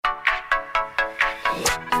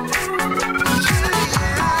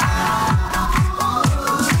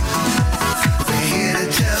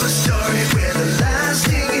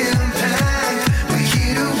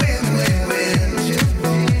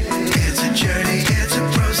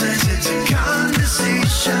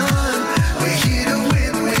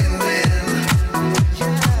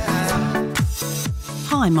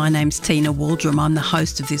my name's Tina Waldrum. I'm the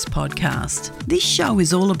host of this podcast. This show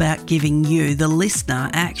is all about giving you, the listener,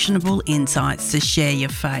 actionable insights to share your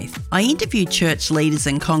faith. I interview church leaders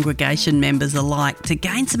and congregation members alike to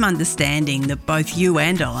gain some understanding that both you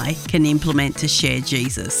and I can implement to share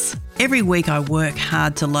Jesus. Every week I work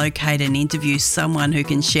hard to locate and interview someone who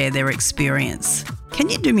can share their experience. Can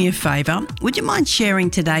you do me a favour? Would you mind sharing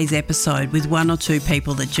today's episode with one or two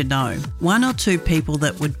people that you know? One or two people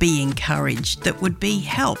that would be encouraged, that would be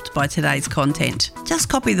helped by today's content. Just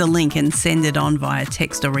copy the link and send it on via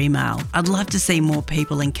text or email. I'd love to see more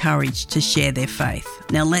people encouraged to share their faith.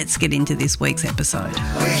 Now let's get into this week's episode.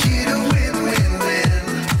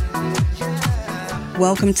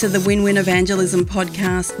 Welcome to the Win-Win Evangelism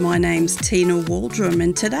podcast. My name's Tina Waldrum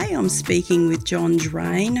and today I'm speaking with John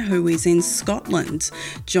Drane, who is in Scotland.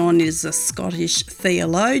 John is a Scottish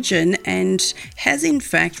theologian and has in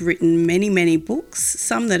fact written many books,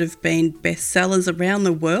 some that have been bestsellers around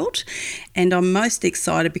the world. And I'm most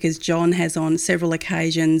excited because John has on several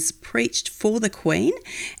occasions preached for the Queen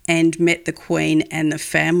and met the Queen and the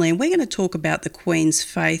family. And we're going to talk about the Queen's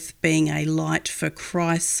faith being a light for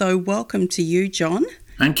Christ. So welcome to you, John.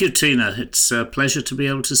 Thank you, Tina. It's a pleasure to be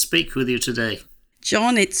able to speak with you today.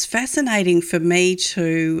 John, it's fascinating for me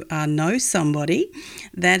to know somebody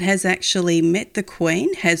that has actually met the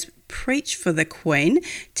Queen, has preached for the Queen.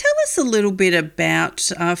 Tell us a little bit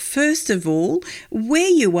about, first of all, where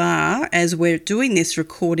you are as we're doing this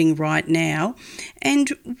recording right now,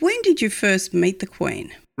 and when did you first meet the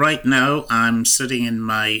Queen? Right now, I'm sitting in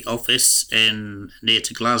my office near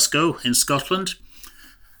to Glasgow in Scotland.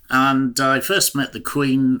 And I first met the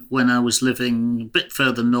Queen when I was living a bit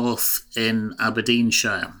further north in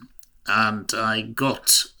Aberdeenshire. And I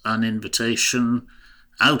got an invitation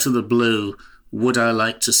out of the blue. Would I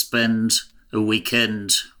like to spend a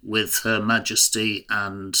weekend with Her Majesty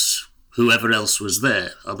and whoever else was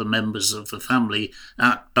there, other members of the family,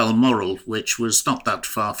 at Balmoral, which was not that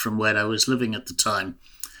far from where I was living at the time.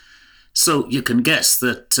 So you can guess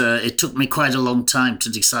that it took me quite a long time to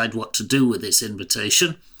decide what to do with this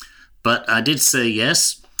invitation. But I did say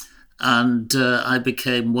yes, and I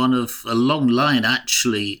became one of a long line,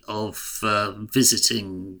 actually, of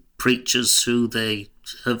visiting preachers who they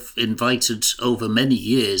have invited over many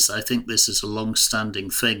years. I think this is a long-standing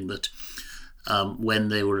thing that when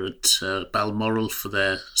they were at Balmoral for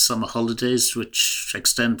their summer holidays, which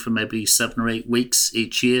extend for maybe 7 or 8 weeks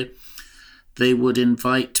each year, they would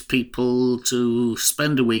invite people to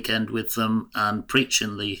spend a weekend with them and preach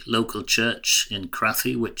in the local church in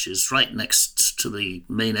Crathy, which is right next to the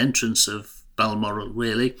main entrance of Balmoral,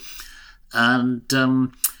 really, and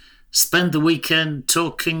spend the weekend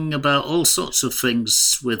talking about all sorts of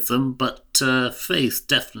things with them, but faith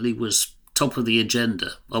definitely was top of the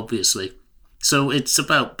agenda, obviously. So it's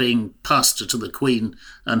about being pastor to the Queen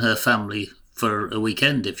and her family for a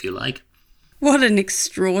weekend, if you like. What an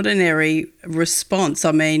extraordinary response.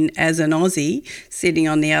 I mean, as an Aussie sitting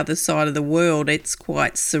on the other side of the world, it's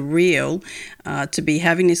quite surreal to be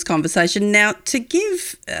having this conversation. Now, to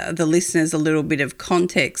give the listeners a little bit of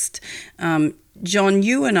context, John,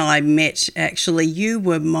 you and I met, actually, you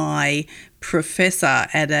were my professor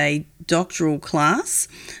at a doctoral class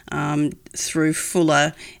through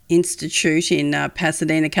Fuller Institute in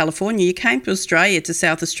Pasadena, California. You came to Australia, to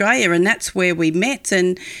South Australia, and that's where we met.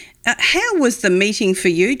 And how was the meeting for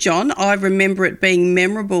you, John? I remember it being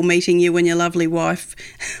memorable meeting you and your lovely wife,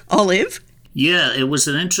 Olive. Yeah, it was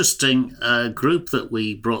an interesting group that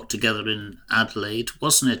we brought together in Adelaide,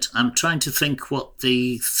 wasn't it? I'm trying to think what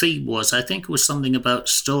the theme was. I think it was something about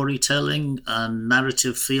storytelling and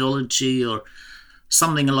narrative theology or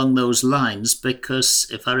something along those lines, because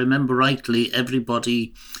if I remember rightly,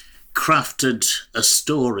 everybody crafted a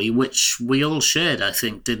story which we all shared, I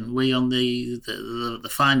think, didn't we, on the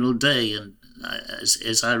final day? And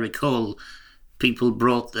as I recall, people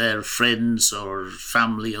brought their friends or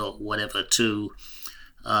family or whatever to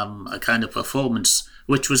a kind of performance,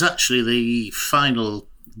 which was actually the final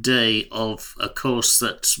day of a course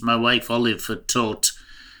that my wife Olive had taught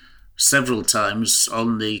several times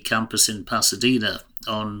on the campus in Pasadena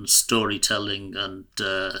on storytelling and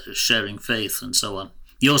sharing faith and so on.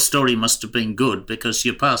 Your story must have been good because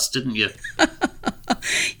you passed, didn't you?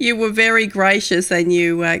 You were very gracious and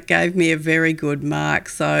you gave me a very good mark.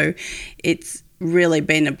 So it's really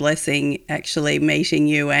been a blessing actually meeting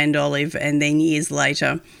you and Olive, and then years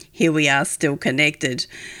later, here we are still connected.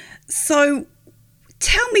 So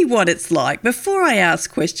tell me what it's like. Before I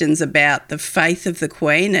ask questions about the faith of the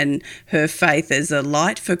Queen and her faith as a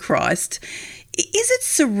light for Christ, is it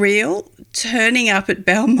surreal turning up at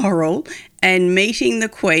Balmoral and meeting the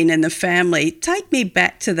Queen and the family? Take me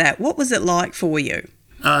back to that. What was it like for you?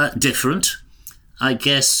 Different. I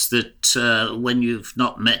guess that when you've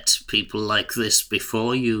not met people like this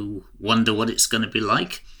before, you wonder what it's going to be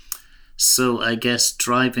like. So I guess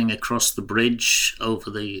driving across the bridge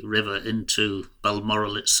over the river into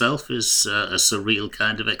Balmoral itself is a surreal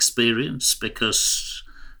kind of experience, because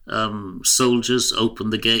soldiers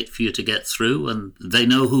open the gate for you to get through, and they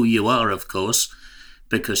know who you are, of course,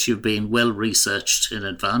 because you've been well researched in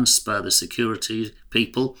advance by the security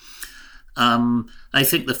people. I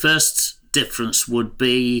think the first difference would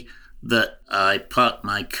be that I parked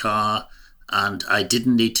my car and I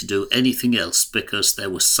didn't need to do anything else, because there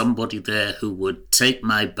was somebody there who would take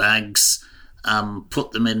my bags,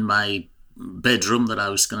 put them in my bedroom that I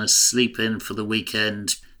was going to sleep in for the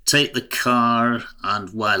weekend, take the car, and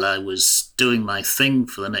while I was doing my thing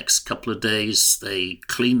for the next couple of days, they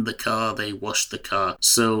cleaned the car, they washed the car.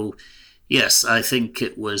 So yes, I think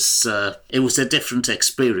it was a different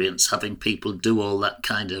experience having people do all that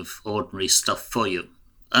kind of ordinary stuff for you.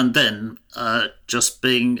 And then just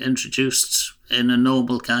being introduced in a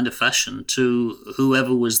normal kind of fashion to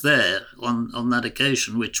whoever was there on that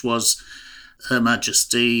occasion, which was Her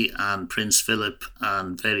Majesty and Prince Philip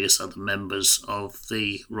and various other members of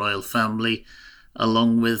the royal family,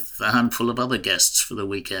 along with a handful of other guests for the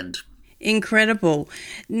weekend. Incredible.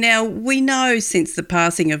 Now, we know since the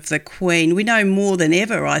passing of the Queen, we know more than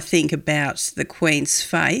ever, I think, about the Queen's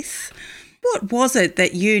faith. What was it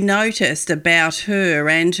that you noticed about her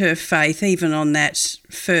and her faith, even on that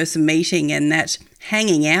first meeting and that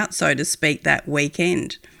hanging out, so to speak, that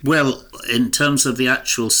weekend? Well, in terms of the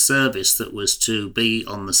actual service that was to be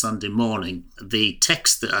on the Sunday morning, the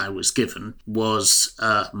text that I was given was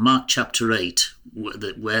Mark chapter 8,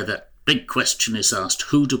 where that big question is asked,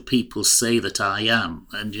 who do people say that I am?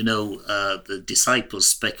 And, the disciples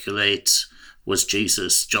speculate, was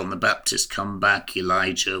Jesus, John the Baptist come back,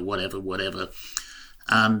 Elijah, whatever.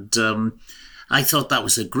 And I thought that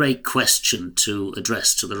was a great question to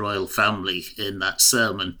address to the royal family in that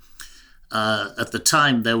sermon. At the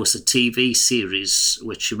time, there was a TV series,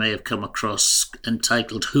 which you may have come across,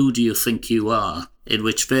 entitled Who Do You Think You Are?, in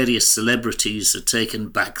which various celebrities are taken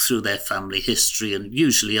back through their family history and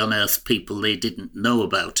usually unearth people they didn't know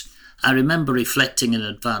about. I remember reflecting in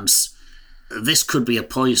advance, this could be a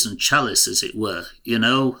poisoned chalice, as it were,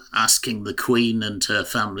 asking the Queen and her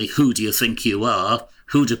family, who do you think you are?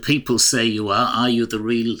 Who do people say you are? Are you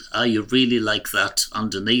really like that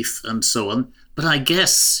underneath? And so on. But I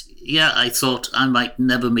guess, I thought I might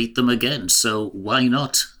never meet them again. So why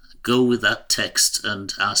not go with that text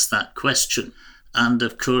and ask that question? And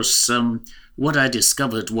of course, what I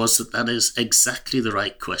discovered was that is exactly the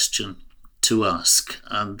right question to ask.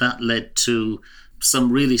 And that led to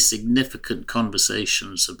some really significant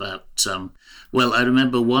conversations about, I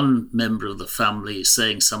remember one member of the family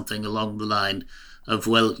saying something along the line of,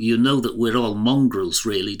 well, you know that we're all mongrels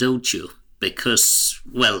really, don't you? Because,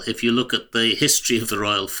 if you look at the history of the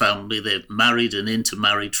royal family, they've married and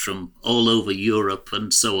intermarried from all over Europe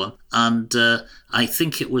and so on. And I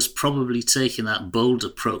think it was probably taking that bold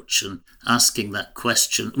approach and asking that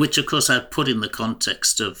question, which of course I put in the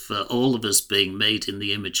context of all of us being made in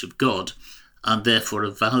the image of God, and therefore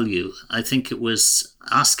of value. I think it was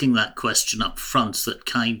asking that question up front that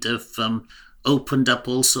kind of opened up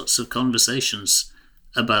all sorts of conversations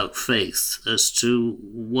about faith as to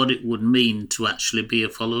what it would mean to actually be a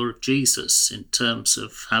follower of Jesus in terms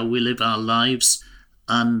of how we live our lives.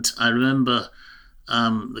 And I remember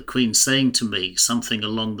the Queen saying to me something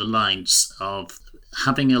along the lines of,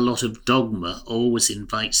 having a lot of dogma always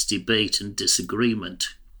invites debate and disagreement,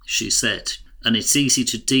 she said. And it's easy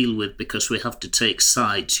to deal with because we have to take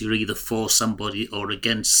sides. You're either for somebody or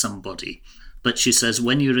against somebody. But she says,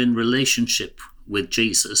 when you're in relationship with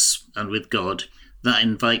Jesus and with God, that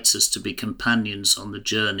invites us to be companions on the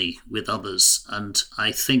journey with others. And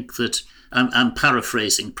I think that, I'm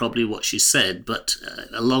paraphrasing probably what she said, but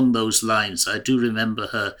along those lines, I do remember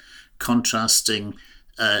her contrasting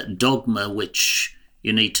dogma, which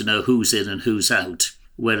you need to know who's in and who's out,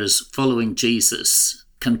 whereas following Jesus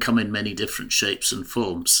can come in many different shapes and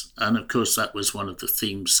forms. And of course, that was one of the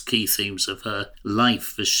key themes of her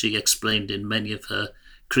life, as she explained in many of her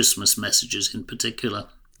Christmas messages in particular.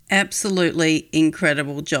 Absolutely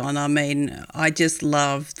incredible, John. I mean, I just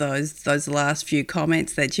love those last few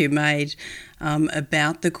comments that you made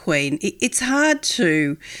about the Queen. It's hard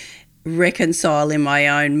to reconcile in my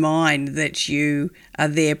own mind that you are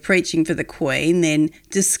there preaching for the Queen, then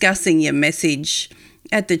discussing your message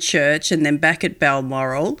at the church and then back at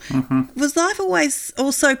Balmoral. Mm-hmm. Was life always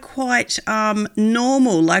also quite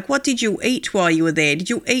normal? Like, what did you eat while you were there? Did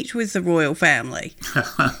you eat with the royal family?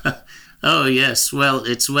 Oh, yes. Well,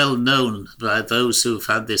 it's well known by those who've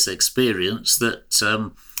had this experience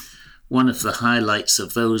that one of the highlights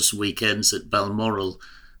of those weekends at Balmoral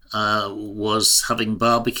was having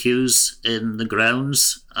barbecues in the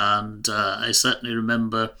grounds. And I certainly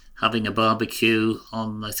remember having a barbecue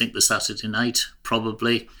on, I think, the Saturday night,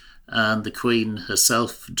 probably. And the Queen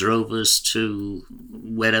herself drove us to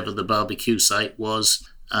wherever the barbecue site was.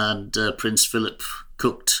 And Prince Philip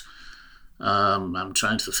cooked. I'm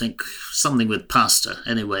trying to think, something with pasta,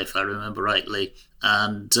 anyway, if I remember rightly.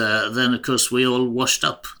 And then, of course, we all washed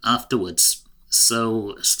up afterwards.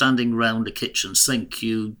 So standing round a kitchen sink,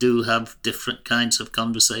 you do have different kinds of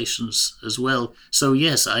conversations as well. So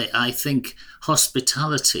yes, I think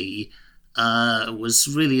hospitality was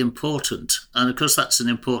really important. And of course, that's an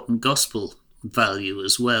important gospel value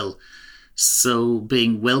as well. So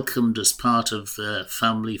being welcomed as part of the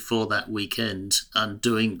family for that weekend and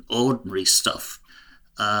doing ordinary stuff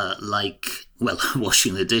like, well,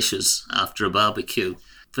 washing the dishes after a barbecue.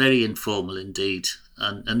 Very informal indeed,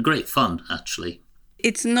 and great fun, actually.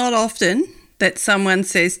 It's not often that someone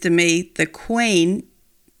says to me, the Queen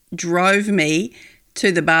drove me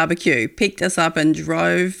to the barbecue, picked us up and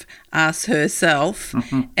drove us herself,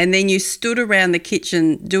 and then you stood around the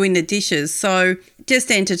kitchen doing the dishes. So just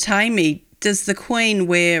entertain me, does the Queen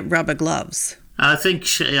wear rubber gloves? I think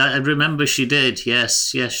I remember she did.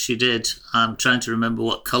 Yes, she did. I'm trying to remember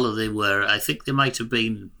what colour they were. I think they might have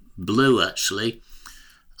been blue, actually.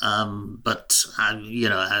 But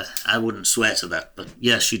I wouldn't swear to that. But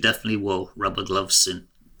yes, she definitely wore rubber gloves in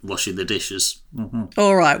washing the dishes.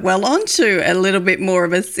 All right. Well, on to a little bit more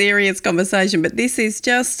of a serious conversation, but this is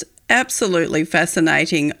just absolutely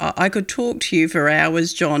fascinating. I could talk to you for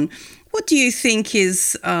hours, John. What do you think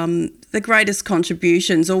is the greatest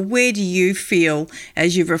contributions, or where do you feel,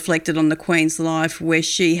 as you've reflected on the Queen's life, where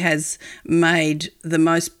she has made the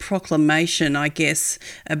most proclamation, I guess,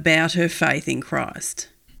 about her faith in Christ?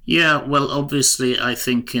 Yeah, well, obviously, I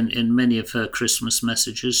think in many of her Christmas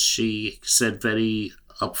messages, she said very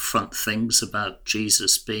upfront things about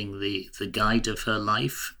Jesus being the guide of her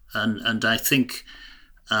life. And I think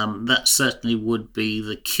that certainly would be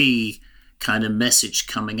the key kind of message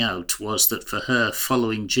coming out, was that for her,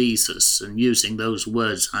 following Jesus and using those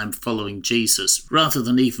words, I'm following Jesus, rather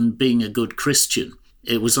than even being a good Christian,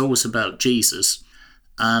 it was always about Jesus.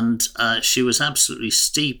 And she was absolutely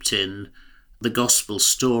steeped in the gospel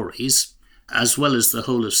stories, as well as the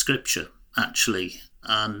whole of Scripture, actually.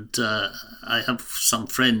 And I have some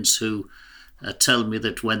friends who tell me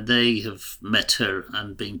that when they have met her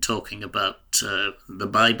and been talking about the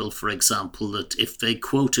Bible, for example, that if they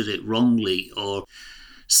quoted it wrongly or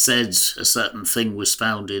said a certain thing was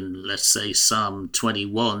found in, let's say, Psalm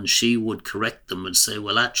 21, she would correct them and say,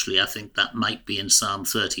 well, actually, I think that might be in Psalm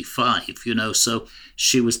 35, So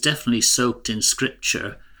she was definitely soaked in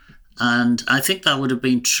Scripture. And I think that would have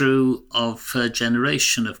been true of her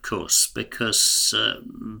generation, of course, because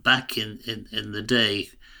back in the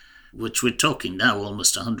day, which we're talking now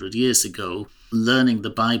almost 100 years ago, learning the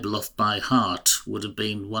Bible off by heart would have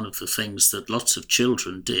been one of the things that lots of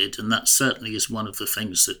children did. And that certainly is one of the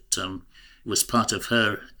things that was part of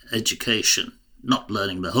her education. Not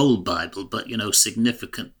learning the whole Bible, but,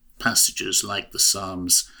 significant passages like the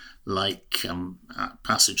Psalms, like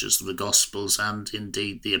passages of the Gospels, and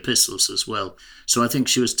indeed the epistles as well. So I think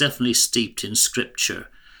she was definitely steeped in Scripture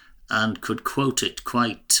and could quote it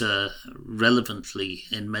quite relevantly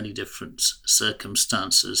in many different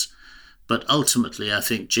circumstances. But ultimately, I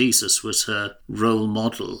think Jesus was her role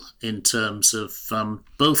model in terms of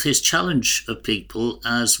both his challenge of people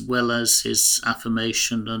as well as his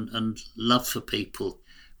affirmation and love for people,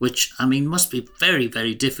 which, must be very,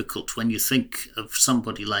 very difficult when you think of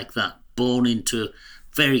somebody like that, born into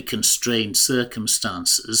very constrained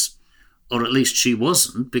circumstances. Or at least she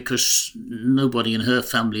wasn't, because nobody in her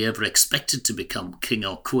family ever expected to become king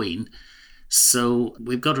or queen. So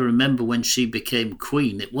we've got to remember, when she became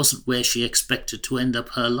queen, it wasn't where she expected to end up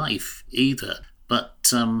her life either.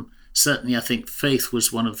 But certainly I think faith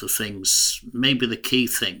was one of the things, maybe the key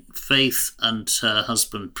thing. Faith and her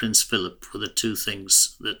husband, Prince Philip, were the two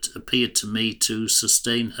things that appeared to me to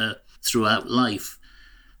sustain her throughout life.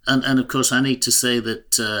 And of course, I need to say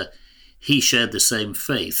that he shared the same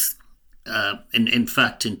faith. In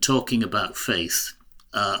fact, in talking about faith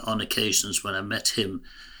on occasions when I met him,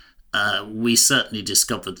 we certainly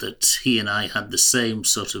discovered that he and I had the same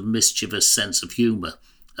sort of mischievous sense of humour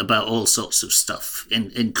about all sorts of stuff,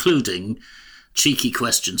 including cheeky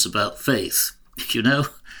questions about faith,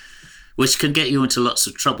 which can get you into lots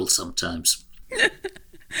of trouble sometimes.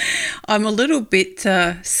 I'm a little bit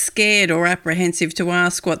scared or apprehensive to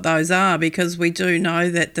ask what those are, because we do know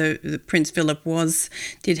that the Prince Philip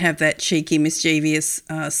did have that cheeky, mischievous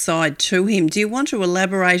side to him. Do you want to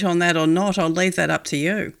elaborate on that or not? I'll leave that up to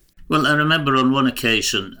you. Well, I remember on one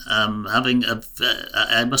occasion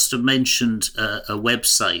I must have mentioned a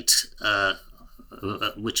website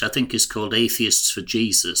which I think is called Atheists for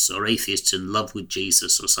Jesus, or Atheists in Love with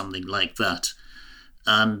Jesus, or something like that.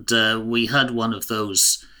 And we had one of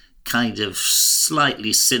those kind of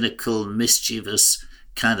slightly cynical, mischievous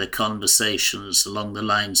kind of conversations along the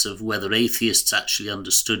lines of whether atheists actually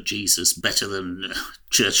understood Jesus better than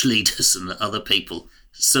church leaders and other people.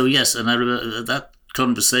 So yes, and I remember that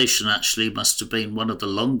conversation actually must have been one of the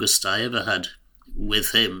longest I ever had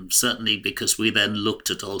with him, certainly because we then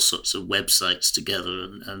looked at all sorts of websites together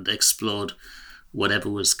and explored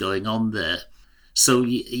whatever was going on there. So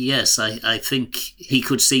yes, I think he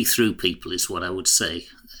could see through people, is what I would say,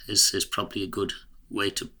 is probably a good way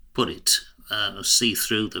to put it. See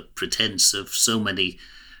through the pretense of so many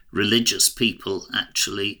religious people,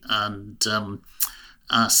 actually, and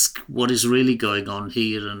ask what is really going on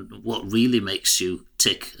here and what really makes you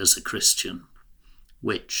tick as a Christian,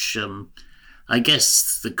 which I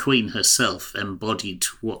guess the Queen herself embodied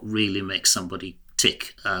what really makes somebody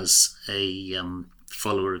tick as a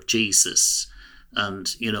follower of Jesus.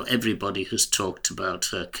 And, everybody has talked about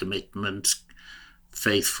her commitment,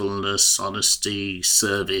 faithfulness, honesty,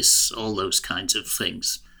 service, all those kinds of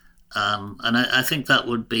things. And I think that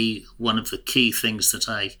would be one of the key things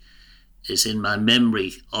that is in my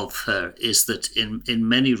memory of her, is that in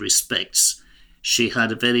many respects, she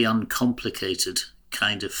had a very uncomplicated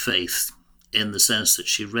kind of faith, in the sense that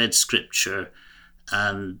she read scripture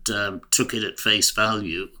and took it at face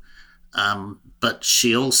value, but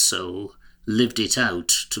she also lived it out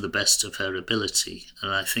to the best of her ability.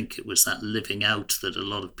 And I think it was that living out that a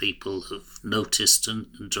lot of people have noticed and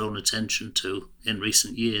drawn attention to in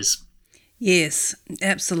recent years. Yes,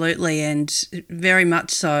 absolutely, and very much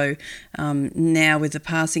so. Now with the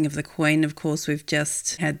passing of the Queen, of course, we've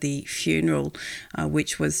just had the funeral,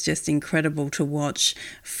 which was just incredible to watch.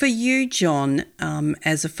 For you, John,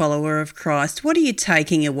 as a follower of Christ, what are you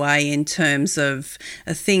taking away in terms of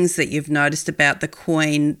things that you've noticed about the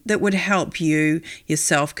Queen that would help you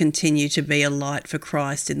yourself continue to be a light for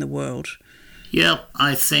Christ in the world? Yeah,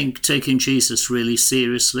 I think taking Jesus really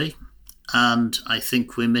seriously. And I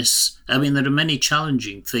think there are many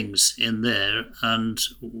challenging things in there, and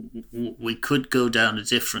we could go down a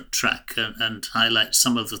different track and highlight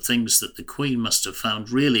some of the things that the Queen must have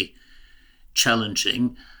found really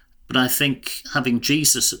challenging. But I think having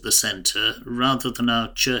Jesus at the centre, rather than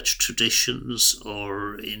our church traditions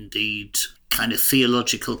or indeed kind of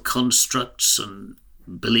theological constructs and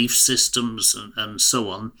belief systems and so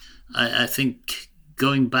on, I think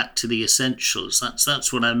going back to the essentials,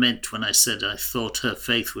 that's what I meant when I said I thought her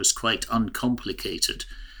faith was quite uncomplicated.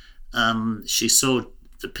 She saw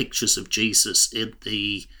the pictures of Jesus in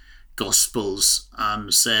the Gospels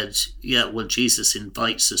and said, yeah, well, Jesus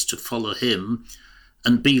invites us to follow him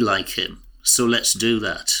and be like him, so let's do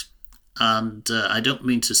that. And I don't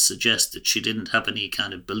mean to suggest that she didn't have any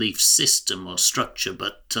kind of belief system or structure,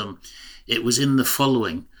 but it was in the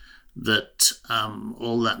following that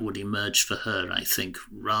all that would emerge for her, I think,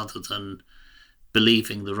 rather than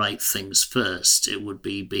believing the right things first. It would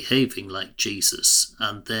be behaving like Jesus.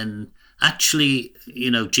 And then actually,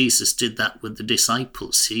 Jesus did that with the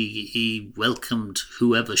disciples. He welcomed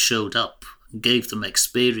whoever showed up, gave them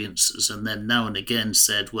experiences, and then now and again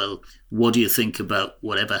said, well, what do you think about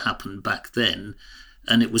whatever happened back then?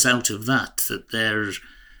 And it was out of that their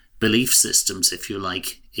belief systems, if you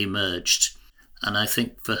like, emerged. And I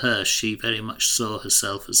think for her, she very much saw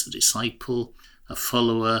herself as a disciple, a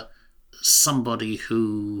follower, somebody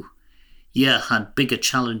who, had bigger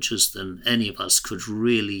challenges than any of us could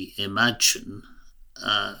really imagine.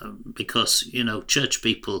 Because, church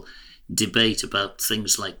people debate about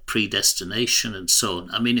things like predestination and so on.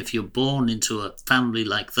 I mean, if you're born into a family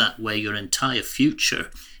like that, where your entire future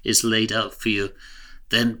is laid out for you,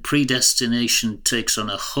 then predestination takes on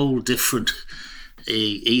a whole different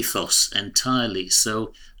ethos entirely.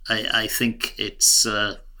 So I think it's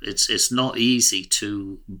not easy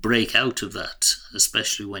to break out of that,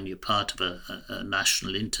 especially when you're part of a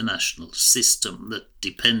national, international system that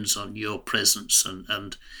depends on your presence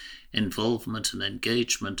and involvement and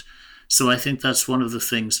engagement. So I think that's one of the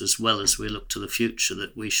things, as well, as we look to the future,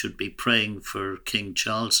 that we should be praying for King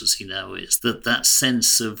Charles as he now is, that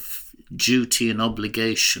sense of duty and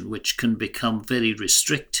obligation, which can become very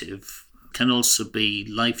restrictive, can also be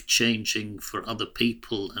life-changing for other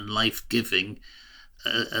people and life-giving,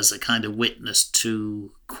 as a kind of witness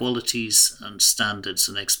to qualities and standards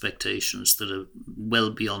and expectations that are well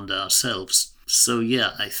beyond ourselves. So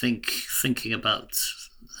yeah, I think thinking about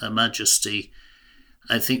Her Majesty,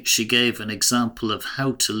 I think she gave an example of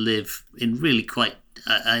how to live in really quite,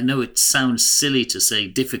 I know it sounds silly to say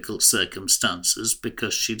difficult circumstances,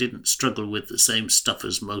 because she didn't struggle with the same stuff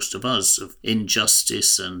as most of us, of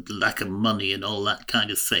injustice and lack of money and all that kind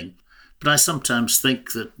of thing. But I sometimes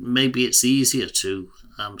think that maybe it's easier to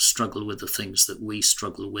struggle with the things that we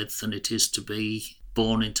struggle with than it is to be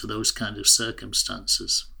born into those kind of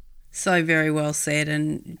circumstances. So very well said,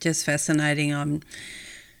 and just fascinating. I'm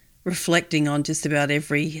reflecting on just about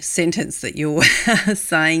every sentence that you're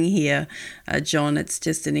saying here, John. It's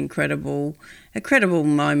just an incredible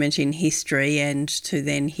moment in history, and to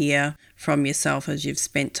then hear from yourself as you've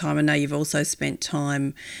spent time. I know you've also spent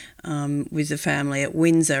time with the family at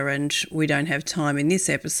Windsor, and we don't have time in this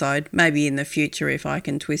episode, maybe in the future if I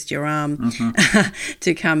can twist your arm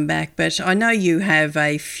to come back. But I know you have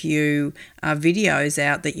a few videos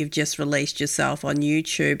out that you've just released yourself on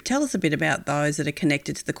YouTube. Tell us a bit about those that are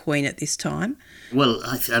connected to the Queen at this time. Well,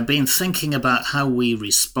 I've been thinking about how we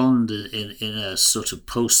respond in a sort of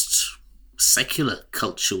post-secular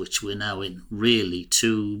culture, which we're now in, really,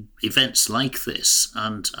 to events like this.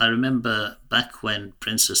 And I remember back when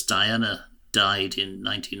Princess Diana died in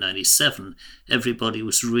 1997, everybody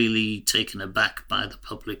was really taken aback by the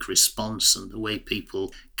public response and the way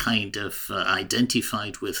people kind of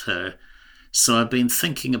identified with her. So I've been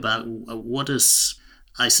thinking about what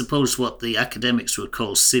the academics would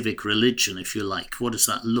call civic religion, if you like. What does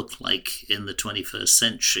that look like in the 21st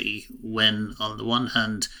century when, on the one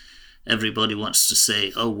hand, everybody wants to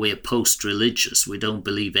say, oh, we're post-religious, we don't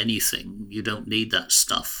believe anything, you don't need that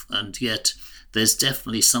stuff. And yet there's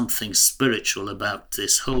definitely something spiritual about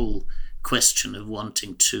this whole question of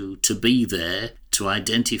wanting to be there, to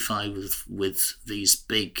identify with these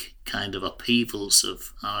big kind of upheavals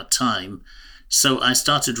of our time. So I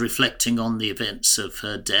started reflecting on the events of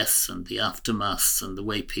her death and the aftermath and the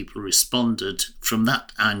way people responded from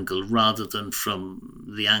that angle, rather than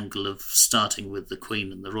from the angle of starting with the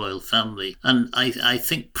Queen and the royal family. And I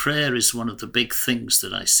think prayer is one of the big things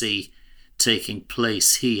that I see taking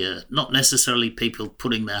place here. Not necessarily people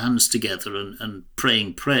putting their hands together and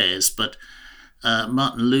praying prayers, but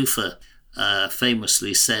Martin Luther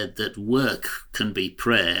famously said that work can be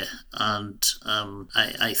prayer, and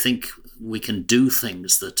I think we can do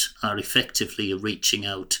things that are effectively reaching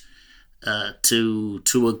out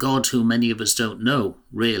to a God who many of us don't know,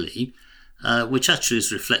 really, which actually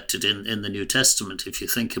is reflected in the New Testament. If you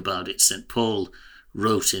think about it, St. Paul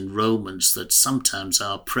wrote in Romans that sometimes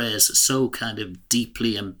our prayers are so kind of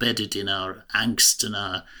deeply embedded in our angst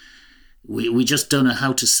and we just don't know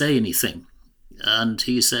how to say anything. And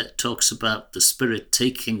he talks about the Spirit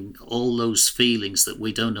taking all those feelings that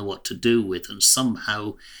we don't know what to do with and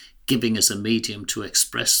somehow giving us a medium to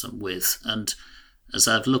express them with. And as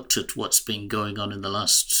I've looked at what's been going on in the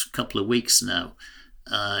last couple of weeks now,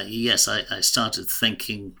 yes, I started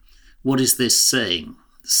thinking, what is this saying?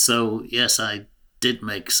 So yes, I did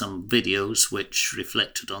make some videos which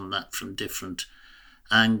reflected on that from different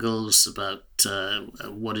angles about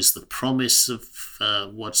what is the promise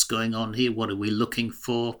of what's going on here, what are we looking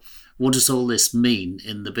for, what does all this mean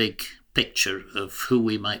in the big picture of who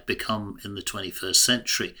we might become in the 21st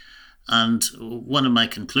century. And one of my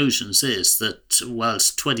conclusions is that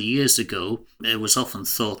whilst 20 years ago it was often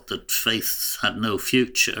thought that faith had no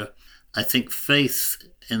future, I think faith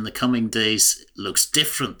in the coming days looks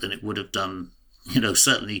different than it would have done,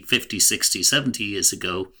 certainly 50, 60, 70 years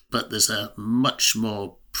ago. But there's a much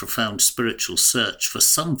more profound spiritual search for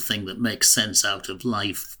something that makes sense out of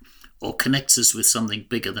life or connects us with something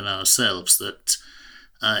bigger than ourselves that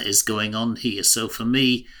is going on here. So for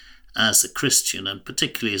me, as a Christian, and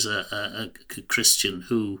particularly as a Christian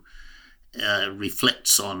who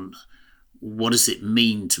reflects on what does it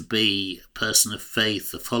mean to be a person of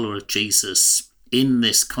faith, a follower of Jesus, in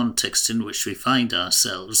this context in which we find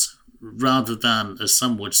ourselves, rather than, as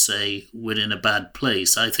some would say, we're in a bad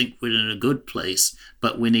place. I think we're in a good place,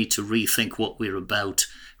 but we need to rethink what we're about,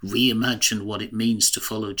 reimagine what it means to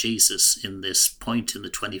follow Jesus in this point in the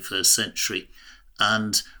 21st century.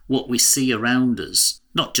 And what we see around us,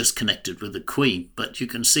 not just connected with the Queen, but you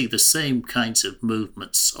can see the same kinds of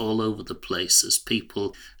movements all over the place as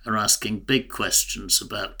people are asking big questions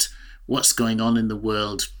about what's going on in the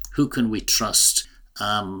world, who can we trust,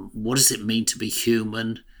 what does it mean to be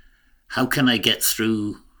human, how can I get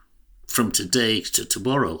through from today to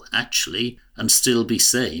tomorrow, actually, and still be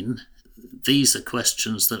sane? These are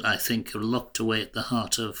questions that I think are locked away at the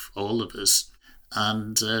heart of all of us,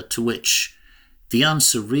 and to which the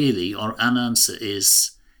answer really, or an answer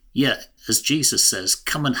is, yeah, as Jesus says,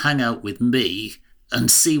 come and hang out with me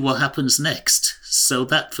and see what happens next. So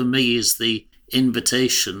that for me is the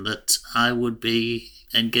invitation that I would be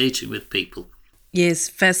engaging with people. Yes,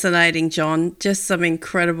 fascinating, John. Just some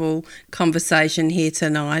incredible conversation here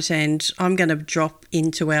tonight, and I'm going to drop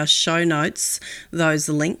into our show notes those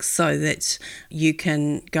links so that you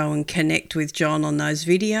can go and connect with John on those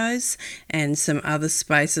videos and some other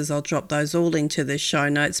spaces. I'll drop those all into the show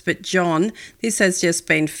notes. But John, this has just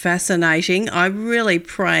been fascinating. I'm really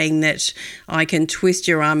praying that I can twist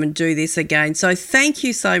your arm and do this again. So thank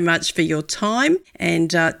you so much for your time,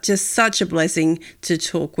 and just such a blessing to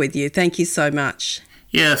talk with you. Thank you so much.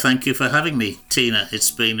 Yeah, thank you for having me, Tina. It's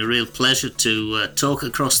been a real pleasure to talk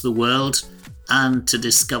across the world and to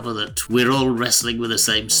discover that we're all wrestling with the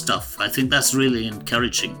same stuff. I think that's really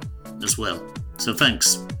encouraging as well. So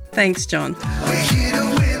thanks. Thanks, John.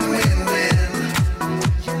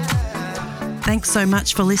 Thanks so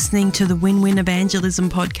much for listening to the Win-Win Evangelism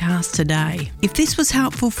podcast today. If this was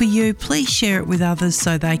helpful for you, please share it with others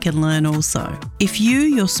so they can learn also. If you,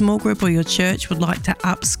 your small group or your church would like to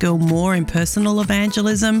upskill more in personal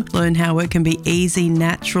evangelism, learn how it can be easy,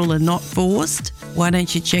 natural and not forced, why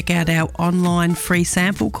don't you check out our online free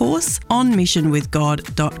sample course on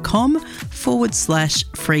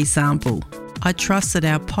missionwithgod.com/free sample. I trust that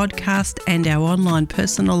our podcast and our online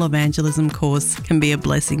personal evangelism course can be a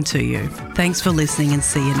blessing to you. Thanks for listening and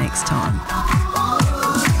see you next time.